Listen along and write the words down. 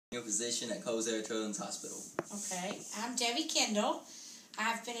Your position at Cozair Children's Hospital. Okay, I'm Debbie Kendall.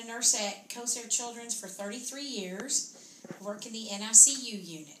 I've been a nurse at Cozair Children's for 33 years. I work in the NICU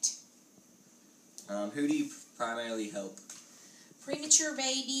unit. Who do you primarily help? Premature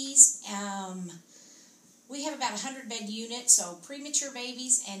babies. We have about a 100-bed unit, so premature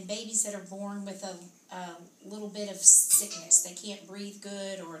babies and babies that are born with a little bit of sickness. They can't breathe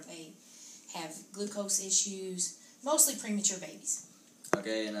good or they have glucose issues. Mostly premature babies.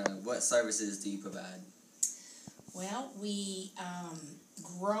 Okay, and what services do you provide? Well, we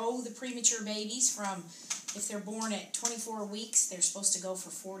grow the premature babies from, if they're born at 24 weeks, they're supposed to go for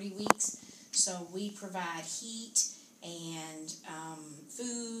 40 weeks. So we provide heat and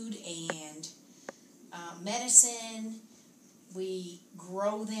food and medicine. We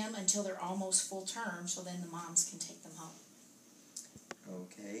grow them until they're almost full term, so then the moms can take them home.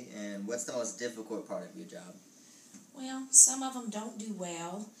 Okay, and what's the most difficult part of your job? Well, some of them don't do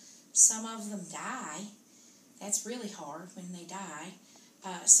well. Some of them die. That's really hard when they die.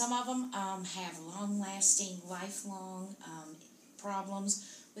 Some of them have long-lasting, lifelong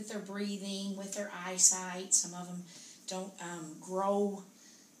problems with their breathing, with their eyesight. Some of them don't grow,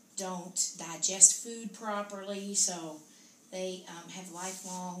 don't digest food properly, so they have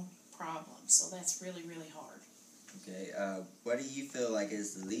lifelong problems. So that's really, really hard. Okay, what do you feel like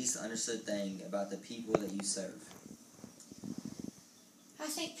is the least understood thing about the people that you serve? I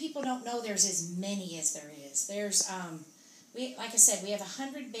think people don't know there's as many as there is. There's, like I said, we have a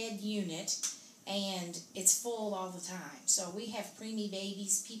 100-bed unit, and it's full all the time. So we have preemie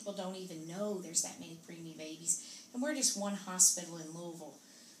babies. People don't even know there's that many preemie babies. And we're just one hospital in Louisville.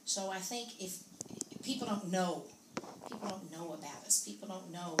 So I think if people don't know about us. People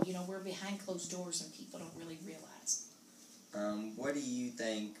don't know. You know, we're behind closed doors, and people don't really realize. What do you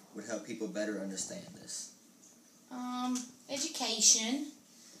think would help people better understand this? Education,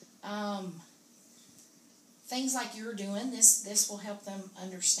 things like you're doing, this will help them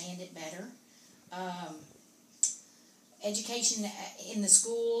understand it better. Education in the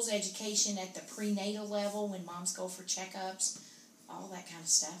schools, education at the prenatal level when moms go for checkups, all that kind of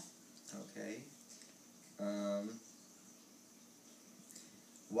stuff. Okay.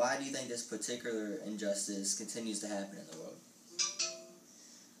 Why do you think this particular injustice continues to happen in the world?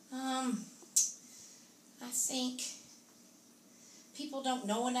 I think people don't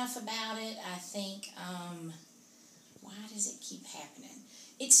know enough about it. I think, why does it keep happening?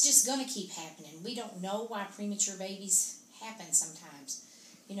 It's just going to keep happening. We don't know why premature babies happen sometimes.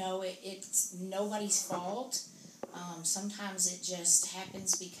 You know, it's nobody's fault. Sometimes it just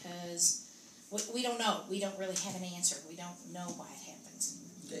happens because we don't know. We don't really have an answer. We don't know why it happens.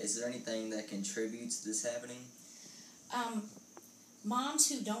 Okay, is there anything that contributes to this happening? Moms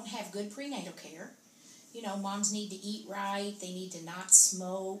who don't have good prenatal care. You know, moms need to eat right. They need to not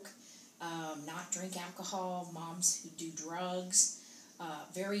smoke, not drink alcohol. Moms who do drugs.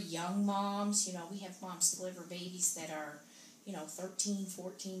 Very young moms. You know, we have moms deliver babies that are, 13,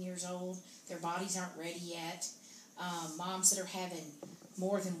 14 years old. Their bodies aren't ready yet. Moms that are having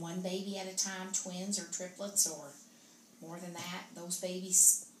more than one baby at a time, twins or triplets or more than that. Those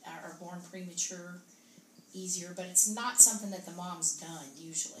babies are born premature, easier, but it's not something that the mom's done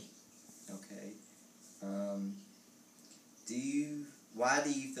usually. Okay.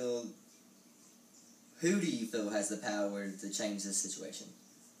 Who do you feel has the power to change this situation?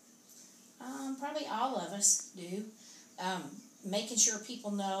 Probably all of us do. Making sure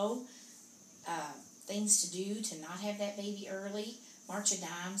people know things to do to not have that baby early. March of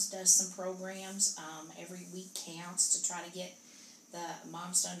Dimes does some programs. Every week counts to try to get the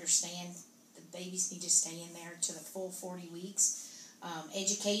moms to understand the babies need to stay in there to the full 40 weeks.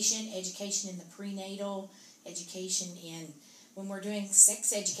 Education in the prenatal, education in when we're doing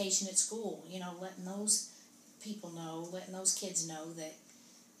sex education at school, letting those people know, letting those kids know that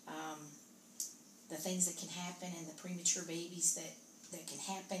the things that can happen and the premature babies that can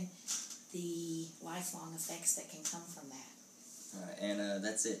happen, the lifelong effects that can come from that. All right, and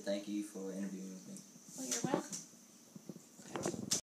that's it. Thank you for interviewing with me. Well, you're welcome.